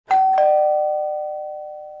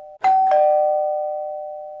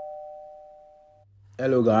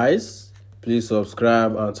Hello guys, please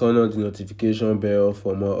subscribe and turn on the notification bell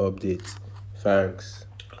for more updates. Thanks.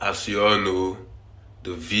 As you all know,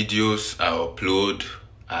 the videos I upload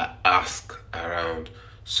are asked around.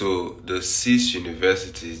 So the 6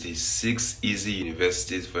 easy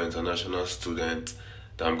universities for international students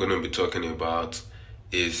that I'm going to be talking about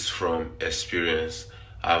is from experience.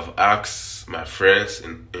 I've asked my friends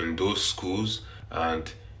in those schools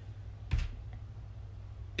and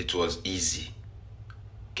it was easy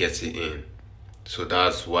getting in. So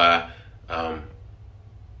that's why I'm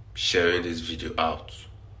sharing this video out.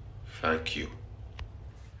 Thank you.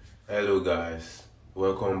 Hello guys,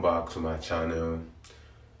 welcome back to my channel.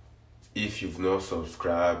 If you've not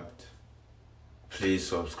subscribed, please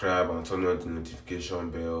subscribe and turn on the notification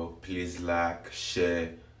bell. Please like,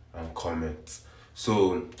 share and comment.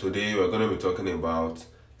 So today we're going to be talking about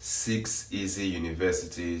 6 easy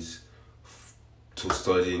universities to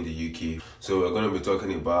study in the UK. So we're going to be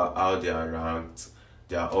talking about how they are ranked,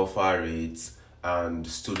 their offer rates and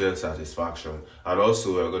student satisfaction, and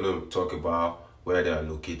also we're going to talk about where they are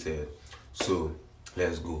located. So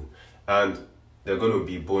let's go. And they're going to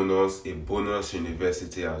be a bonus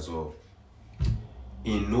university as well,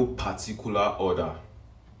 in no particular order.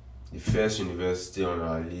 The first university on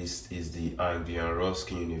our list is the Anglian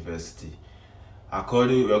Ruskin University. We are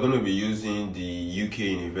going to be using the UK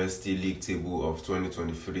University League Table of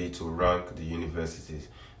 2023 to rank the universities.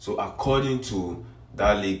 So according to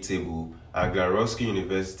that league table, Anglian Ruskin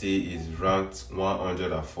University is ranked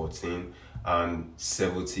 114 and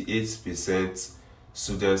 78%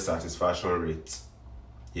 student satisfaction rate.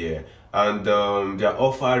 Yeah, and their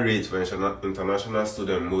offer rate for international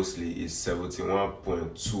students mostly is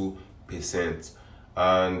 71.2%,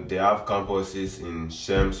 and they have campuses in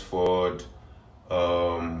Chelmsford,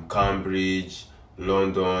 Cambridge,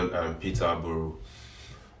 London and Peterborough.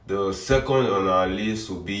 The second on our list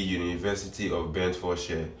will be University of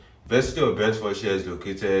Bedfordshire. University of Bedfordshire is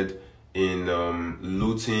located in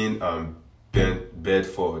Luton and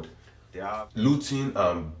Bedford. Luton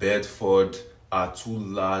and Bedford are two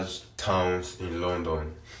large towns in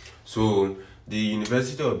London. So the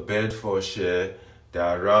University of Bedfordshire, they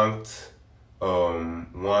are ranked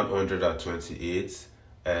 128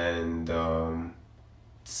 and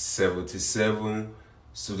 77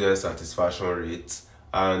 student satisfaction rate,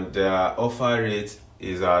 and their offer rate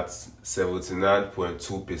is at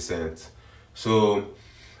 79.2%. So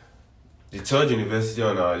the third university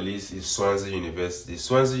on our list is Swansea University.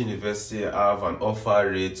 Swansea University have an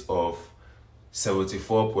offer rate of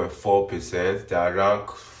 74.4%. They are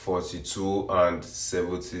ranked 42 and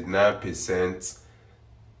 79%.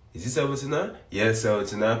 Is it 79? Yes,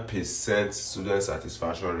 79% student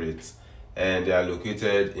satisfaction rate. And they are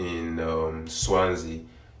located in Swansea,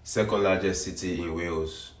 second largest city in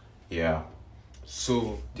Wales. Yeah.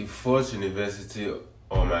 So the fourth university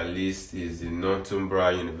on my list is the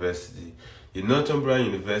Northumbria University. The Northumbria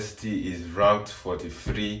University is ranked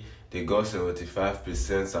 43. They got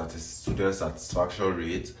 75% student satisfaction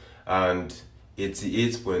rate and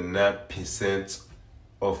 88.9%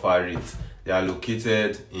 offer rate. They are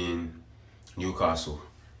located in Newcastle.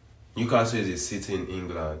 Newcastle is a city in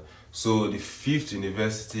England. So the fifth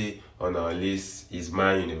university on our list is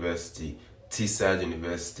my university, Teesside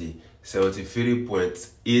University,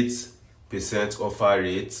 73.8% offer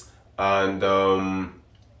rate, and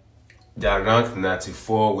they are ranked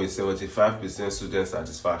 94 with 75% student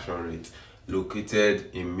satisfaction rate, located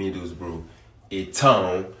in Middlesbrough, a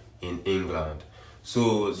town in England.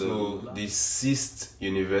 So the sixth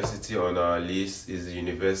university on our list is the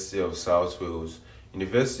University of South Wales.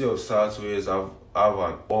 University of South Wales have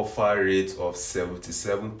an offer rate of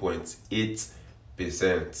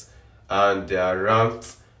 77.8%, and they are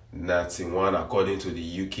ranked 91 according to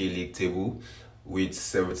the UK League Table with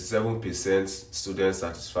 77% student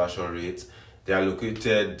satisfaction rate. They are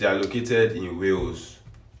located in Wales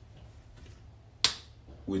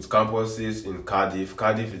with campuses in Cardiff.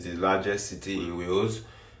 Cardiff is the largest city in Wales,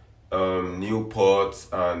 Newport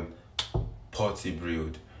and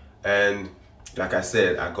Pontypridd. And like I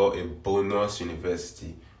said, I got a bonus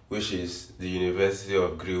university, which is the University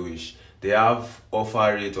of Greenwich. They have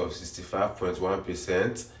offer rate of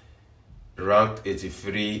 65.1%, ranked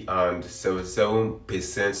 83 and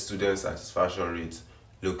 77% student satisfaction rate,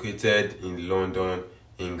 located in London,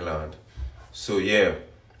 England. So yeah,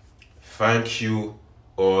 thank you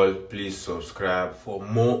all. Please subscribe for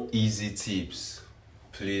more easy tips.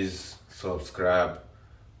 Please subscribe,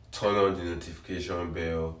 turn on the notification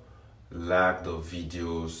bell, like the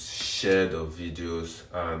videos, share the videos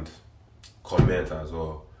and comment as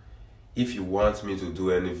well. If you want me to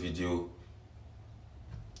do any video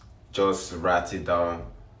just write it down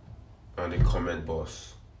on the comment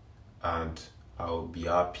box and I'll be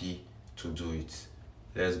happy to do it.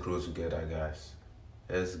 Let's grow together, guys.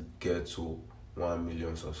 Let's get to 1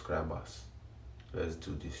 million subscribers. Let's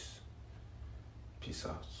do this. Peace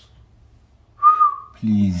out.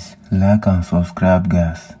 Please like and subscribe,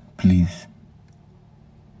 guys. Please.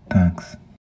 Thanks.